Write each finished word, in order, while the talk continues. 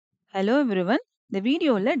Hello everyone. இந்த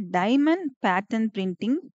வீடியோல diamond pattern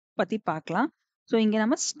printing பத்தி பார்க்கலாம். ஸோ இங்க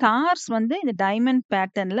நம்ம ஸ்டார்ஸ் வந்து இந்த டைமண்ட்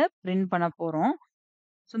பேட்டர்ன்ல பிரிண்ட் பண்ண போறோம்.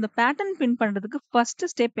 ஸோ இந்த பேட்டர்ன் பிரிண்ட் பண்றதுக்கு ஃபர்ஸ்ட்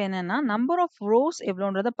ஸ்டெப் என்னன்னா நம்பர் ஆஃப் ரோஸ்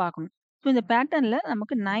எவ்வளோன்றத பார்க்கணும். ஸோ இந்த பேட்டர்ன்ல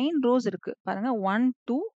நமக்கு 9 ரோஸ் இருக்கு. பாருங்க 1,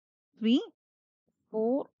 2, 3,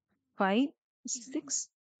 4, 5, 6,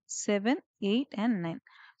 7, 8 and 9.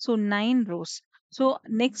 So 9 rose. So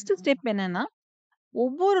next step என்னன்னா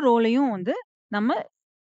ஒவ்வொரு ரோலையும் வந்து நம்ம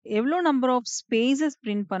எவ்வளோ நம்பர் ஆஃப் ஸ்பேசஸ்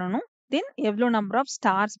பிரிண்ட் பண்ணணும் தென் எவ்வளோ நம்பர் ஆஃப்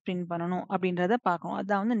ஸ்டார்ஸ் பிரிண்ட் பண்ணணும் அப்படின்றத பார்க்கணும்.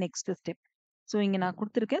 அதான் வந்து நெக்ஸ்ட் ஸ்டெப். ஸோ இங்கே நான்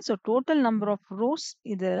கொடுத்துருக்கேன். So total number of rose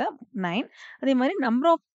இதில் 9. அதே மாதிரி number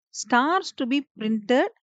of stars to be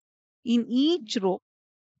printed in each row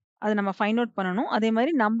அதை நம்ம ஃபைண்ட் அவுட் பண்ணணும். அதே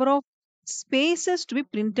மாதிரி number of spaces to be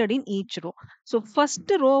printed in each row. So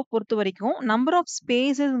first row பொறுத்த வரைக்கும் நம்பர் ஆஃப்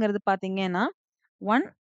ஸ்பேசஸ்ங்கிறது பார்த்தீங்கன்னா 1,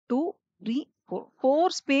 2, 3,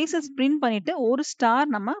 4 ஸ்பேசஸ் பிரிண்ட் பண்ணிட்டு ஒரு ஸ்டார்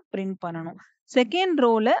நம்ம பிரிண்ட் பண்ணணும். செகண்ட்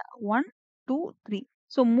ரோல 1, 2, 3.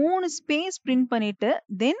 ஸோ 3 ஸ்பேஸ் பிரிண்ட் பண்ணிட்டு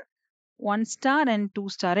தென் 1 star and 2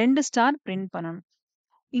 star 2 star print பண்ணணும்.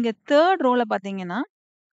 இங்க தேர்ட் ரோல பாத்தீங்கன்னா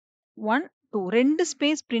 1, 2 2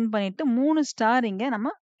 ஸ்பேஸ் பிரிண்ட் பண்ணிட்டு 3 ஸ்டார் இங்க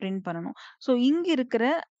நம்ம பிரிண்ட் பண்ணணும். ஸோ இங்க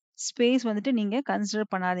இருக்கிற ஸ்பேஸ் வந்துட்டு நீங்க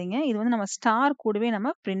கன்சிடர் பண்ணாதீங்க. இது வந்து நம்ம ஸ்டார் கூடவே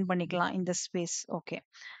நம்ம பிரிண்ட் பண்ணிக்கலாம் இந்த ஸ்பேஸ். ஓகே.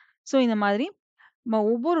 ஸோ இந்த மாதிரி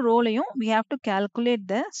ஒவ்வொரு ரோலையும் we have to calculate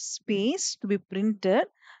the space to be printed.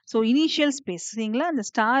 So initial space சரிங்களா, அந்த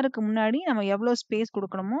ஸ்டாருக்கு முன்னாடி நம்ம எவ்வளோ ஸ்பேஸ்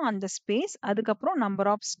கொடுக்கணுமோ அந்த ஸ்பேஸ், அதுக்கப்புறம் நம்பர்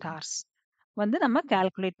ஆஃப் ஸ்டார்ஸ் வந்து நம்ம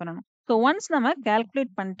கால்குலேட் பண்ணணும். ஸோ ஒன்ஸ் நம்ம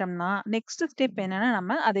கால்குலேட் பண்ணிட்டோம்னா நெக்ஸ்ட் ஸ்டெப் என்னன்னா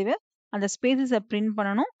நம்ம அதுவே அந்த ஸ்பேசஸை பிரிண்ட்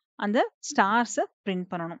பண்ணணும், அந்த ஸ்டார்ஸை பிரிண்ட்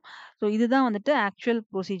பண்ணணும். ஸோ இதுதான் வந்துட்டு ஆக்சுவல்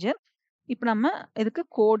ப்ரொசீஜர். இப்போ நம்ம இதுக்கு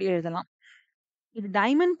கோட் எழுதலாம். இது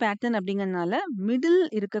டைமண்ட் பேட்டர்ன் அப்படிங்கிறதுனால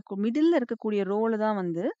மிடில்ல இருக்கக்கூடிய ரோல தான்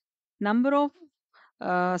வந்து நம்பர் ஆஃப்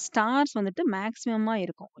ஸ்டார்ஸ் வந்துட்டு மேக்ஸிமமா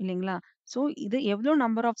இருக்கும் இல்லைங்களா. ஸோ இது எவ்வளோ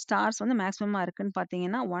நம்பர் ஆஃப் ஸ்டார்ஸ் வந்து மேக்ஸிமமா இருக்குன்னு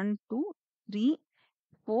பார்த்தீங்கன்னா 1, 2, 3,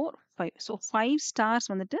 4, 5. ஸோ 5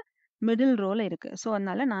 ஸ்டார்ஸ் வந்துட்டு மிடில் ரோல இருக்கு. ஸோ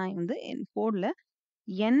அதனால நான் வந்து என் கோட்ல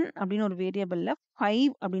n அப்படின்னு ஒரு வேரியபிள்ல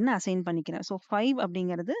 5 அப்படின்னு அசைன் பண்ணிக்கிறேன். ஸோ 5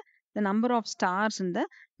 அப்படிங்கிறது the number of stars in the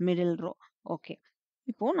middle row. Okay.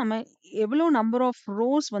 இப்போ நம்ம எவ்வளோ நம்பர் ஆஃப்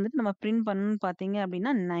ரோஸ் வந்துட்டு நம்ம பிரிண்ட் பண்ணணும்னு பார்த்தீங்க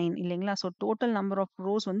அப்படின்னா 9 இல்லைங்களா. So total number of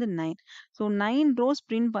rose வந்து 9. ஸோ 9 ரோஸ்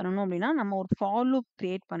பிரிண்ட் பண்ணணும் அப்படின்னா நம்ம ஒரு ஃபார் லூப்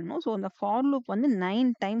கிரியேட் பண்ணணும். ஸோ அந்த ஃபார் லூப் வந்து 9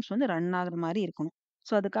 டைம்ஸ் வந்து ரன் ஆகுற மாதிரி இருக்கணும்.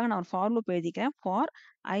 ஸோ அதுக்காக நான் ஒரு ஃபார் லூப் எழுதிக்கிறேன். For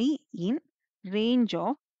I in range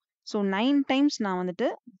of. So 9 times நான் வந்துட்டு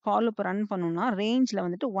ஃபார் லூப் ரன் பண்ணணும்னா ரேஞ்சில்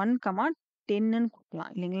வந்துட்டு 1,10ன்னு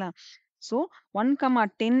கொடுக்கலாம் இல்லைங்களா. ஸோ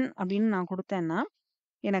 1,10 அப்படின்னு நான் கொடுத்தேன்னா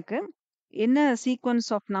எனக்கு என்ன சீக்வன்ஸ்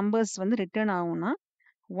ஆஃப் நம்பர்ஸ் வந்து ரிட்டர்ன் ஆகும்னா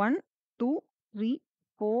 1, 2, 3,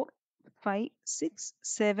 4, 5, 6,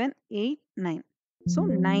 7, 8, 9. ஸோ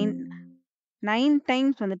 9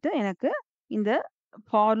 டைம்ஸ் வந்துட்டு எனக்கு இந்த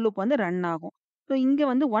ஃபார் லூப் வந்து ரன் ஆகும். ஸோ இங்க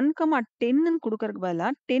வந்து 1,10ன்னு கொடுக்கறதுக்கு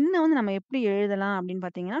பதிலாக 10 வந்து நம்ம எப்படி எழுதலாம் அப்படின்னு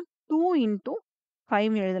பார்த்தீங்கன்னா 2 into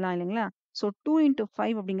 5 எழுதலாம் இல்லைங்களா. ஸோ 2 into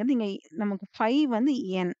 5 அப்படிங்கிறது இங்க நமக்கு 5 வந்து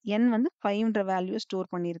n வந்து 5ன்ற வேல்யூ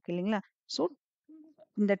ஸ்டோர் பண்ணியிருக்கு இல்லைங்களா. ஸோ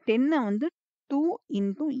இந்த 10 வந்து 2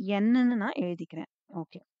 into nன்னு நான் எழுதிக்கிறேன்.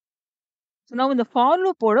 ஓகே. ஸோ நான் இந்த ஃபார்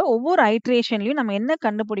லூப்போட ஒவ்வொரு ஐட்ரேஷன்லயும் நம்ம என்ன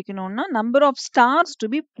கண்டுபிடிக்கணும்னா number of stars to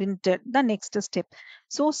be printed தான் நெக்ஸ்ட் ஸ்டெப்.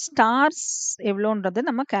 ஸோ ஸ்டார்ஸ் எவ்வளோன்றதை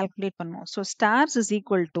நம்ம கால்குலேட் பண்ணுவோம். So stars is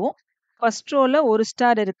equal to first ரோல ஒரு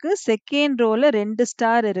ஸ்டார் இருக்கு, செகண்ட் ரோல 2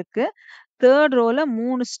 ஸ்டார் இருக்கு, தேர்ட் ரோல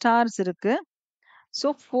 3 ஸ்டார்ஸ் இருக்கு, ஸோ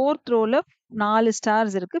ஃபோர்த் ரோல 4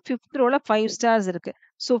 ஸ்டார்ஸ் இருக்கு, ஃபிஃப்த் ரோல 5 ஸ்டார்ஸ் இருக்கு.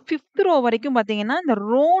 ஸோ ஃபிஃப்த் ரோ வரைக்கும் பார்த்தீங்கன்னா இந்த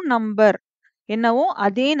ரோ நம்பர் என்னவோ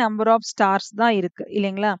அதே நம்பர் ஆஃப் ஸ்டார்ஸ் தான் இருக்கு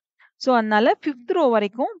இல்லைங்களா. ஸோ அதனால ஃபிஃப்த் ரோ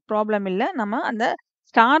வரைக்கும் ப்ராப்ளம் இல்லை. நம்ம அந்த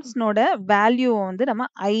ஸ்டார்ஸ்னோட வேல்யூவை வந்து நம்ம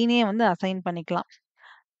ஐனே வந்து அசைன் பண்ணிக்கலாம்.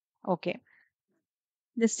 ஓகே.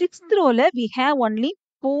 இந்த சிக்ஸ்த் ரோல we have only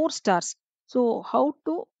 4 stars. So how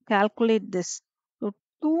to calculate this. So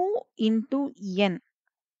 2 into n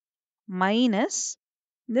minus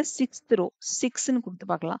இந்த சிக்ஸ்த் ரோ 6ன்னு கொடுத்து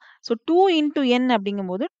பார்க்கலாம். ஸோ 2 into n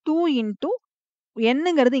அப்படிங்கும்போது 2 into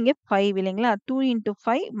nங்கிறது இங்கே 5 இல்லைங்களா. 2 into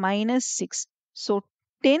 5 minus 6. ஸோ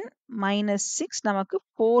 10 minus 6 நமக்கு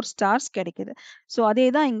 4 ஸ்டார்ஸ் கிடைக்குது. ஸோ அதே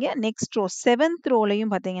தான் இங்கே நெக்ஸ்ட் ரோ 7th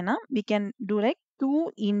ரோலையும் பார்த்தீங்கன்னா we can do like 2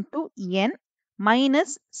 into n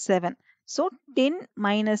minus 7. So 10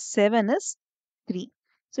 minus 7 is 3.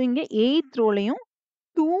 So இங்கே 8th ரோலையும்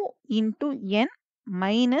 2 into n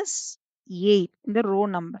minus 8 இந்த row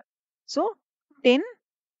number. So 10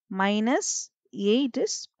 minus 8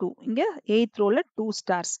 is 2. இங்க 8th ரோல 2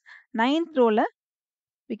 stars. 9th ரோல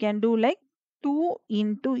we can do like 2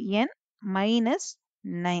 into n minus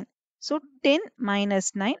 9. So 10 minus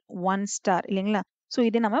 9 1 star இல்லைங்களா. So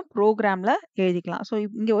இதை நம்ம ப்ரோக்ராமில் எழுதிக்கலாம். ஸோ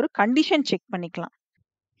இங்கே ஒரு கண்டிஷன் செக் பண்ணிக்கலாம்.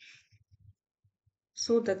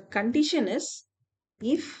 So the condition is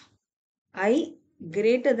if I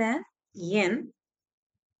greater than n,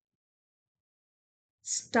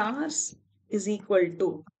 stars is equal to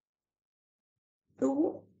 2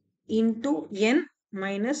 into n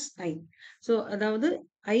minus I. So அதாவது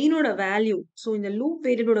ஐனோட value, so இந்த லூப்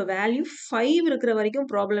வேரியபிளோட வேல்யூ 5 இருக்கிற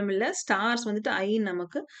வரைக்கும் ப்ராப்ளம் இல்லை. ஸ்டார்ஸ் வந்துட்டு ஐ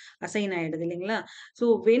நமக்கு அசைன் ஆயிடுது இல்லைங்களா? ஸோ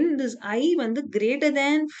வென் திஸ் ஐ வந்து கிரேட்டர்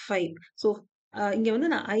தேன் 5, ஸோ இங்க வந்து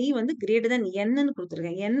நான் ஐ வந்து கிரேட்டர் தேன் என்னன்னு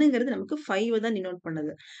கொடுத்துருக்கேன். என்னங்கிறது நமக்கு 5 தான் டினோட்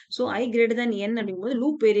பண்ணுது. ஸோ ஐ கிரேட்டர் தேன் என் அப்படிங்கும்போது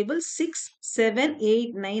லூப் வேரியபிள் 6, 7,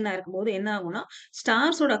 8, 9 இருக்கும்போது என்ன ஆகும்னா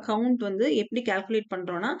ஸ்டார்ஸோட கவுண்ட் வந்து எப்படி கால்குலேட்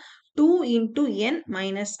பண்றோம்னா 2 into n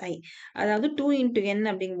minus I. அதாவது 2 into n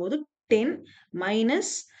அப்படிங்கும்போது 10 minus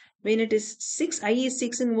when it is 6, I is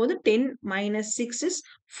 6 போது 10 minus 6 is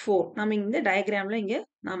 4. நம்ம இந்த டயக்ராம்ல இங்க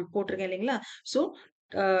நான் போட்டிருக்கேன் இல்லைங்களா? ஸோ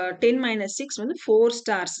 10 minus 6 வந்து 4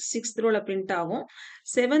 stars 6th ரோல பிரிண்ட் ஆகும்.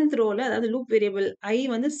 7th ரோல அதாவது லூப் வேரியபிள் I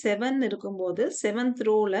வந்து 7 இருக்கும்போது 7th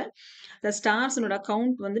ரோல the stars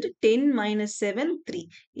கவுண்ட் வந்துட்டு 10 minus 7 3.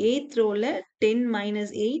 8th ரோல 10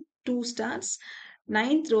 minus 8 2 stars.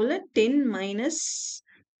 9th ரோல 10 minus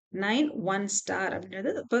 9 1 star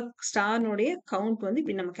அப்படின்றது இப்போ ஸ்டார்னுடைய கவுண்ட் வந்து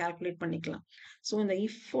இப்படி நம்ம கால்குலேட் பண்ணிக்கலாம். ஸோ இந்த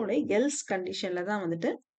இஃபோட எல்ஸ் கண்டிஷன்ல தான்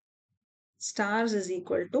வந்துட்டு stars is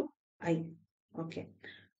equal to I. Okay,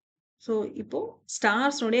 so இப்போ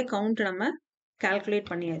ஸ்டார்ஸ்னுடைய கவுண்ட் நம்ம கால்குலேட்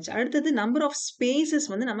பண்ணியாச்சு. அடுத்தது நம்பர் ஆஃப் ஸ்பேசஸ்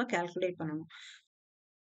வந்து நம்ம கால்குலேட் பண்ணணும்.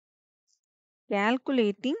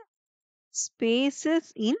 Calculating spaces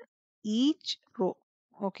in each row.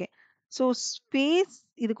 Okay. So space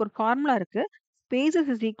இதுக்கு ஒரு ஃபார்முலா இருக்கு. Spaces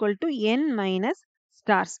is equal to n minus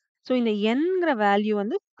stars. So இந்த nங்கிற வேல்யூ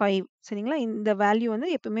வந்து 5 சரிங்களா? இந்த வேல்யூ வந்து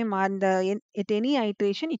எப்பவுமே இந்த at any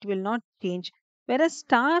iteration it will not change. Whereas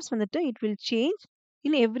stars வந்துட்டு it will change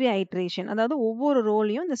in every iteration. அதாவது ஒவ்வொரு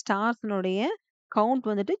ரோலையும் இந்த ஸ்டார்ஸ்னுடைய கவுண்ட்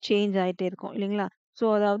வந்துட்டு சேஞ்ச் ஆயிட்டே இருக்கும் இல்லைங்களா? ஸோ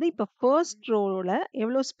அதாவது இப்போ ஃபர்ஸ்ட் ரோவில்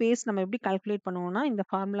எவ்வளோ ஸ்பேஸ் நம்ம எப்படி கால்குலேட் பண்ணுவோம்னா இந்த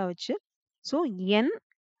ஃபார்முலா வச்சு so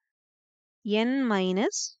n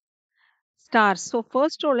minus stars. So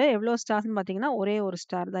first ரோவில் எவ்வளோ ஸ்டார்ஸ்னு பார்த்தீங்கன்னா ஒரே ஒரு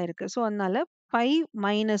ஸ்டார் தான் இருக்குது. ஸோ அதனால 5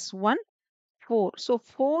 minus 1 4. ஸோ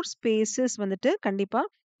 4 ஸ்பேசஸ் வந்துட்டு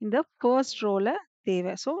கண்டிப்பாக இந்த ஃபர்ஸ்ட் ரோவில்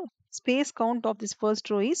தேவை. So space count of this first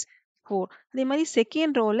row is 4. அதே மாதிரி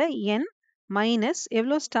செகண்ட் ரோவில் n மைனஸ்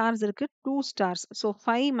எவ்வளோ ஸ்டார்ஸ் இருக்கு 2 stars. So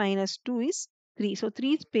 5 minus 2 is 3. So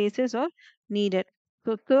 3 spaces R needed.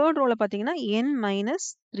 So third ரோவில் பார்த்தீங்கன்னா n minus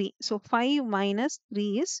 3. So 5 minus 3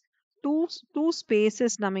 is 2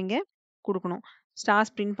 spaces நம்ம இங்கே கொடுக்கணும்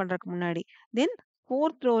ஸ்டார்ஸ் பிரிண்ட் பண்ணுறதுக்கு முன்னாடி. தென்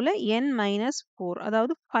ஃபோர்த் ரோவில் n minus 4.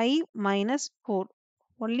 அதாவது 5 minus 4.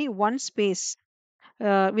 only one space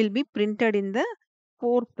will be printed in the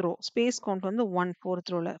fourth row. Space count வந்து 1 fourth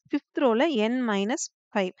rowல. Fifth rowல n minus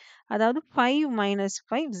 5. அதாவது 5 minus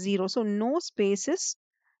 5 0. So no spaces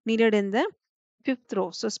needed in the fifth row.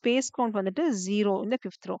 So space count வந்துட்டு 0 in the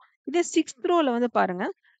fifth row. இதே sixth rowல வந்து பாருங்க.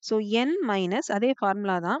 So n minus அதே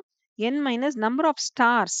formula தான். n minus number of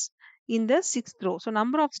stars in the sixth row. So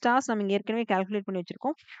number of stars நம்ம இங்க ஏற்கனவே calculate பண்ணி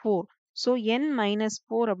வச்சிருக்கோம் 4. So n minus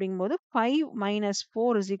 4 அப்படிங்கும்போது 5 minus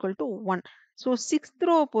 4 is equal to 1. So sixth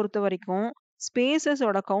row பொறுத்த வரைக்கும்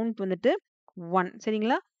ஸ்பேசஸோட கவுண்ட் வந்துட்டு 1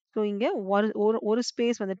 சரிங்களா? ஸோ இங்கே ஒரு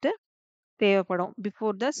ஸ்பேஸ் வந்துட்டு தேவைப்படும்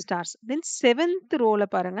before the stars. Then seventh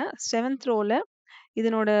ரோவில் பாருங்க. செவன்த் ரோவில்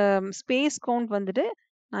இதனோட ஸ்பேஸ் கவுண்ட் வந்துட்டு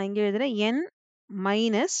நான் இங்கே எழுதுறேன் n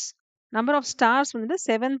minus number of stars வந்துட்டு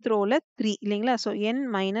செவன்த் ரோவில் 3 இல்லைங்களா? So n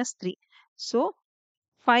minus 3. So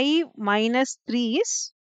 5 minus 3 is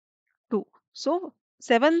 2. So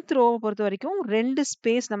seventh ரோவை பொறுத்த வரைக்கும் 2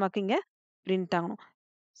 ஸ்பேஸ் நமக்கு இங்கே பிரிண்ட் ஆகணும்.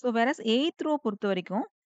 ஸோ வேறஸ் எயித் ரோ பொறுத்த வரைக்கும்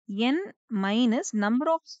n minus number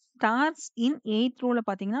of stars in eighth ரோவில்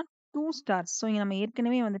பார்த்தீங்கன்னா 2 ஸ்டார்ஸ். ஸோ இங்கே நம்ம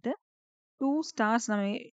ஏற்கனவே வந்துட்டு 2 ஸ்டார்ஸ் நம்ம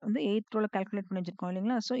வந்து எயித் ரோவில் கால்குலேட் பண்ணி வச்சிருக்கோம்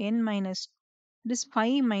இல்லைங்களா? So n minus this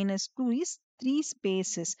 5 minus 2 is 3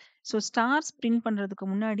 spaces. So stars print பண்ணுறதுக்கு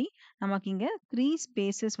முன்னாடி நமக்கு இங்கே 3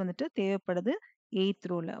 ஸ்பேசஸ் வந்துட்டு தேவைப்படுது எயித்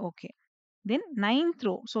ரோவில். ஓகே, தென் நைன்த்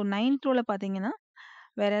ரோ. ஸோ நைன்த் ரோவில் பார்த்தீங்கன்னா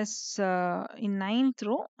whereas in ninth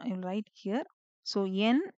row I will write here. So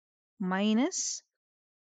n minus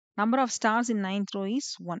number of stars in ninth row is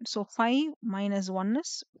 1. So 5 minus 1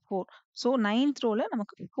 is 4. So ninth rowல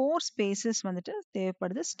நமக்கு 4 spaces வந்துட்டு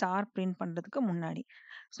தேவைப்படுது star print பண்றதுக்கு முன்னாடி.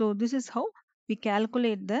 So this is how we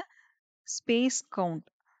calculate the space count.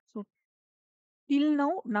 So till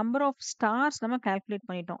now number of stars நம்ம calculate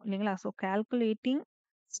பண்ணிட்டோம் இல்லைங்களா? So calculating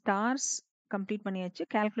stars complete பண்ணியாச்சு,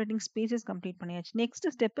 calculating spaces complete பண்ணியாச்சு. Next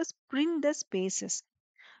step is print the spaces.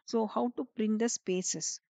 So how to print the spaces?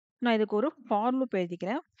 நான் இதுக்கு ஒரு for loop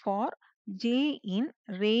எழுதிக்கிறேன். For j in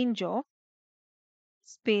range of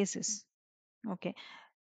spaces. Okay,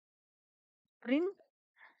 print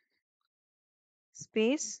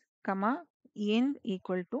space comma end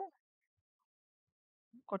equal to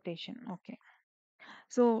quotation. Okay,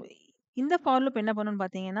 so இந்த for loop என்ன பண்ணும்னு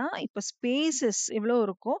பார்த்தீங்கன்னா, இப்போ spaces எவ்வளோ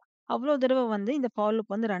இருக்கோ, அவ்வளோ தடவை வந்து இந்த ஃபார்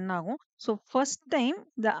லூப் வந்து ரன் ஆகும். ஸோ ஃபர்ஸ்ட் டைம்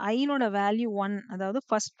இந்த ஐனோட வேல்யூ 1, அதாவது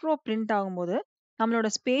ஃபர்ஸ்ட் ரோ பிரிண்ட் ஆகும்போது, நம்மளோட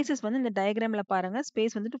ஸ்பேஸஸ் வந்து இந்த டயக்ராம்ல பாருங்க,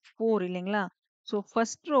 ஸ்பேஸ் வந்துட்டு 4 இல்லைங்களா? ஸோ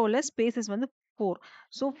ஃபர்ஸ்ட் ரோல ஸ்பேஸஸ் வந்து 4.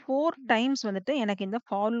 ஸோ 4 டைம்ஸ் வந்துட்டு எனக்கு இந்த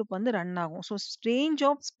ஃபார் லூப் வந்து ரன் ஆகும். ஸோ ரேஞ்ச்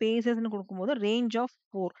ஆஃப் ஸ்பேசஸ்ன்னு கொடுக்கும்போது range of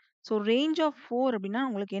 4. So range of 4 அப்படின்னா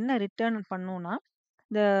உங்களுக்கு என்ன ரிட்டர்ன் பண்ணும்னா,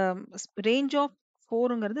 இந்த ரேஞ்ச் ஆஃப்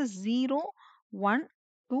 4ங்கிறது 0, 1,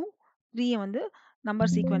 2, 3 வந்து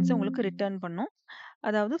நம்பர் சீக்வென்ஸை உங்களுக்கு ரிட்டர்ன் பண்ணும்.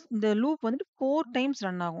 அதாவது இந்த லூப் வந்துட்டு 4 டைம்ஸ்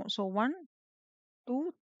ரன் ஆகும். So 1, 2,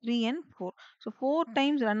 3 and 4. So 4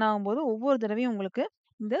 times run ஆகும்போது ஒவ்வொரு தடவையும் உங்களுக்கு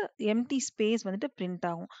இந்த எம்டி ஸ்பேஸ் வந்துட்டு பிரிண்ட்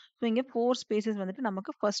ஆகும். ஸோ இங்கே 4 ஸ்பேசஸ் வந்துட்டு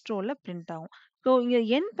நமக்கு ஃபர்ஸ்ட் ரோல பிரிண்ட் ஆகும். ஸோ இங்கே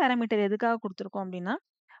n பேராமீட்டர் எதுக்காக கொடுத்துருக்கோம் அப்படின்னா,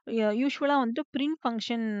 யூசுவலா வந்துட்டு பிரிண்ட்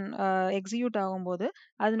ஃபங்க்ஷன் எக்ஸிக்யூட் ஆகும்போது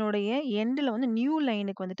அதனுடைய எண்டில் வந்து நியூ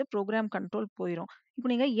லைனுக்கு வந்துட்டு ப்ரோக்ராம் கண்ட்ரோல் போயிடும். இப்போ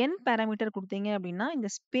நீங்க n பேராமீட்டர் கொடுத்தீங்க அப்படின்னா, இந்த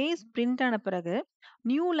ஸ்பேஸ் பிரிண்ட் ஆன பிறகு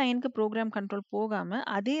நியூ லைனுக்கு ப்ரோக்ராம் கண்ட்ரோல் போகாம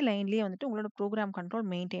அதே லைன்லயே வந்துட்டு உங்களோட ப்ரோக்ராம் கண்ட்ரோல்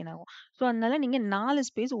மெயின்டைன் ஆகும். ஸோ அதனால நீங்க 4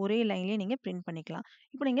 ஸ்பேஸ் ஒரே லைன்லயே நீங்க பிரிண்ட் பண்ணிக்கலாம்.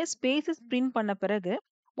 இப்போ நீங்க ஸ்பேசஸ் பிரிண்ட் பண்ண பிறகு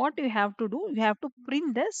what you have to two, you have to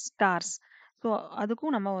print the stars. So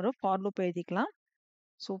அதுக்கும் நம்ம ஒரு ஃபார் லூப் எழுதிக்கலாம்.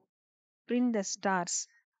 So print the stars.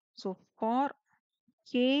 So for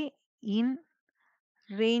k in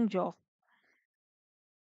range of,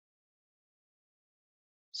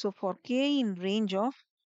 so for k in range of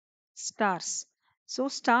stars. So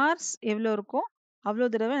stars எவ்வளோ இருக்கோ அவ்வளோ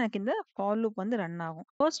தடவை எனக்கு இந்த ஃபார் லூப் வந்து ரன் ஆகும்.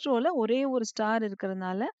 ஃபர்ஸ்ட் ரோல ஒரே ஒரு ஸ்டார்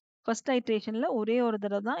இருக்கிறதுனால ஃபர்ஸ்ட் ஐட்ரேஷன்ல ஒரே ஒரு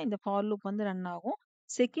தடவை தான் இந்த ஃபார் லூப் வந்து ரன் ஆகும்.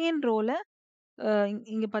 செகண்ட் ரோல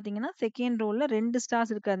இங்க பாத்தீங்கன்னா செகண்ட் ரோல 2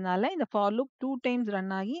 ஸ்டார்ஸ் இருக்கிறதுனால இந்த ஃபார் லூப் 2 டைம்ஸ்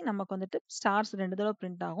ரன் ஆகி நமக்கு வந்துட்டு ஸ்டார்ஸ் 2 தடவை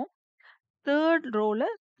பிரிண்ட் ஆகும். தேர்ட் ரோல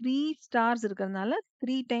 3 ஸ்டார்ஸ் இருக்கிறதுனால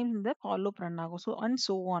 3 டைம்ஸ் இந்த ஃபார் லூப் ரன் ஆகும். So and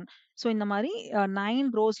so on. So இந்த மாதிரி 9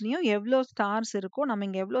 ரோஸ்லயும் எவ்வளோ ஸ்டார்ஸ் இருக்கோ, நம்ம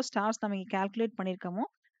இங்க எவ்வளோ ஸ்டார்ஸ் நம்ம இங்க கால்குலேட் பண்ணியிருக்கோமோ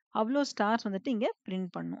அவ்வளோ ஸ்டார்ஸ் வந்துட்டு இங்க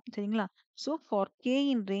பிரிண்ட் பண்ணும். சரிங்களா? So for K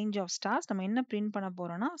in range of stars நம்ம என்ன பிரிண்ட் பண்ண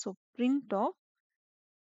போறோம்னா, so print of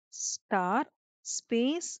star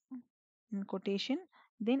space in quotation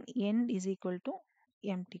then end is equal to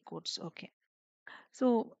empty quotes. Okay. So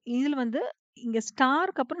இதில் வந்து இங்க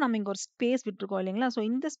ஸ்டாருக்கு அப்புறம் நம்ம இங்க ஒரு ஸ்பேஸ் விட்டுருக்கோம் இல்லைங்களா? ஸோ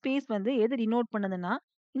இந்த ஸ்பேஸ் வந்து எது டினோட் பண்ணுதுன்னா,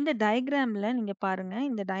 இந்த டயக்ராம்ல நீங்க பாருங்க,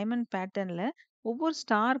 இந்த டைமண்ட் பேட்டர்ன்ல ஒவ்வொரு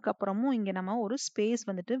ஸ்டாருக்கு அப்புறமும் இங்க நம்ம ஒரு ஸ்பேஸ்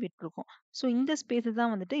வந்துட்டு விட்டுருக்கோம். ஸோ இந்த ஸ்பேஸ்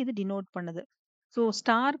தான் வந்துட்டு இது டினோட் பண்ணுது. ஸோ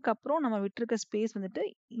ஸ்டாருக்கு அப்புறம் நம்ம விட்டுருக்க ஸ்பேஸ் வந்துட்டு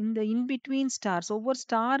இந்த இன்பிட்வீன் ஸ்டார்ஸ், ஒவ்வொரு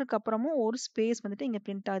ஸ்டாருக்கு அப்புறமும் ஒரு ஸ்பேஸ் வந்துட்டு இங்க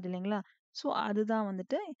பிரிண்ட் ஆகுது இல்லைங்களா? ஸோ அதுதான்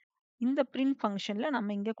வந்துட்டு இந்த பிரிண்ட் ஃபங்க்ஷன்ல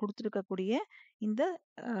நம்ம இங்க கொடுத்துருக்கக்கூடிய இந்த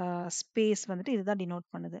ஸ்பேஸ் வந்துட்டு இதுதான் டினோட்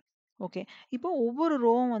பண்ணுது. ஓகே. இப்போ ஒவ்வொரு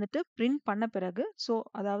ரோவும் வந்துட்டு பிரிண்ட் பண்ண பிறகு, ஸோ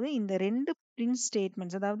அதாவது இந்த 2 பிரிண்ட்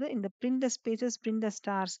ஸ்டேட்மெண்ட்ஸ், அதாவது இந்த பிரிண்ட் த ஸ்பேசஸ், பிரிண்ட் த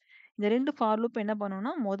ஸ்டார்ஸ், இந்த 2 ஃபார் லூப் என்ன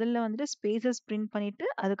பண்ணும்னா, முதல்ல வந்துட்டு ஸ்பேசஸ் பிரிண்ட் பண்ணிட்டு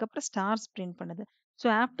அதுக்கப்புறம் ஸ்டார்ஸ் பிரிண்ட் பண்ணுது. ஸோ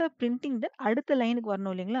ஆஃப்டர் பிரிண்டிங் தட் அடுத்த லைனுக்கு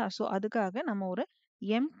வரணும் இல்லைங்களா? ஸோ அதுக்காக நம்ம ஒரு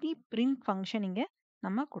எம்டி பிரிண்ட் ஃபங்க்ஷன் இங்க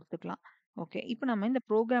நம்ம கொடுத்துக்கலாம். ஓகே. இப்போ நம்ம இந்த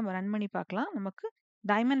ப்ரோக்ராம் ரன் பண்ணி பார்க்கலாம். நமக்கு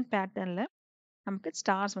டைமண்ட் பேட்டர்ன்ல நமக்கு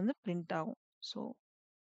ஸ்டார்ஸ் வந்து பிரிண்ட் ஆகும். ஸோ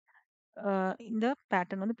இந்த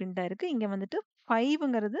பேட்டர்ன் வந்து பிரிண்ட் ஆயிருக்கு. இங்க வந்துட்டு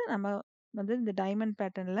 5ங்கிறது நம்ம வந்து இந்த டைமண்ட்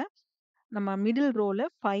பேட்டர்ன்ல நம்ம மிடில் ரோல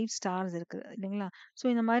 5 ஸ்டார்ஸ் இருக்குது இல்லைங்களா? ஸோ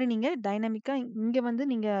இந்த மாதிரி நீங்க டைனமிக்கா இங்க வந்து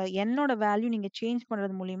நீங்க என்னோட வேல்யூ நீங்க சேஞ்ச்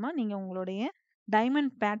பண்றது மூலியமா நீங்க உங்களுடைய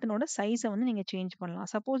டைமண்ட் பேட்டர்னோட சைஸை வந்து நீங்க சேஞ்ச்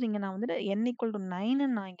பண்ணலாம். சப்போஸ் இங்க நான் வந்துட்டு n ஈக்குவல் டு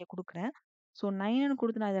 9 நான் இங்க கொடுக்குறேன். ஸோ 9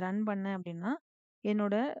 கொடுத்து நான் இதை ரன் பண்ணேன் அப்படின்னா,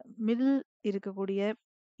 என்னோட மிடில் இருக்கக்கூடிய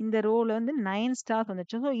இந்த ரோல வந்து 9 ஸ்டார்ஸ்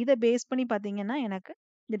வந்துச்சு. ஸோ இதை பேஸ் பண்ணி பார்த்தீங்கன்னா எனக்கு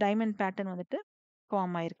இந்த டைமண்ட் பேட்டர்ன் வந்துட்டு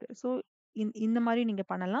ஃபார்ம் ஆயிருக்கு. ஸோ இந்த மாதிரி நீங்க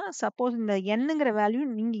பண்ணலாம். சப்போஸ் இந்த எண்ணுங்கிற வேல்யூ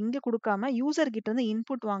நீங்க இங்க கொடுக்காம யூசர் கிட்ட இருந்து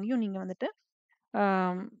இன்புட் வாங்கியும் நீங்க வந்துட்டு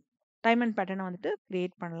டைமண்ட் பேட்டர்னை வந்துட்டு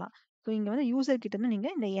கிரியேட் பண்ணலாம். ஸோ இங்க வந்து யூசர் கிட்ட இருந்து நீங்க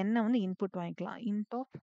இந்த எண்ணை வந்து இன்புட் வாங்கிக்கலாம்.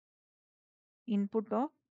 Input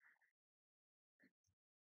of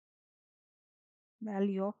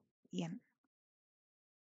value of n.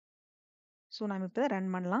 So நம்ம இப்போ ரன்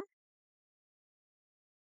பண்ணலாம்.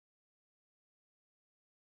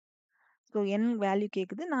 ஸோ என் வேல்யூ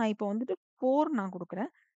கேட்குது. நான் இப்போ வந்துட்டு 4 நான் கொடுக்குறேன்.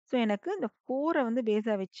 ஸோ எனக்கு இந்த 4 வந்து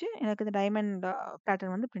பேஸா வச்சு எனக்கு இந்த டைமண்ட்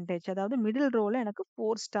பேட்டர்ன் வந்து பிரிண்ட் ஆயிடுச்சு. அதாவது மிடில் ரோல எனக்கு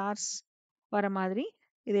 4 ஸ்டார்ஸ் வர மாதிரி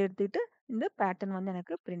இதை எடுத்துக்கிட்டு இந்த பேட்டர்ன் வந்து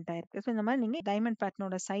எனக்கு பிரிண்ட் ஆயிருக்கு. ஸோ இந்த மாதிரி நீங்க டைமண்ட்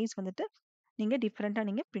பேட்டர்னோட சைஸ் வந்துட்டு நீங்க டிஃப்ரெண்டா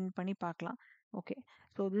நீங்க பிரிண்ட் பண்ணி பார்க்கலாம். Okay.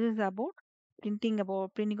 So this is about printing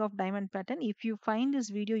of diamond pattern. If you find this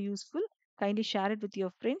video useful, kindly share it with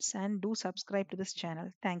your friends and do subscribe to this channel.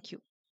 Thank you.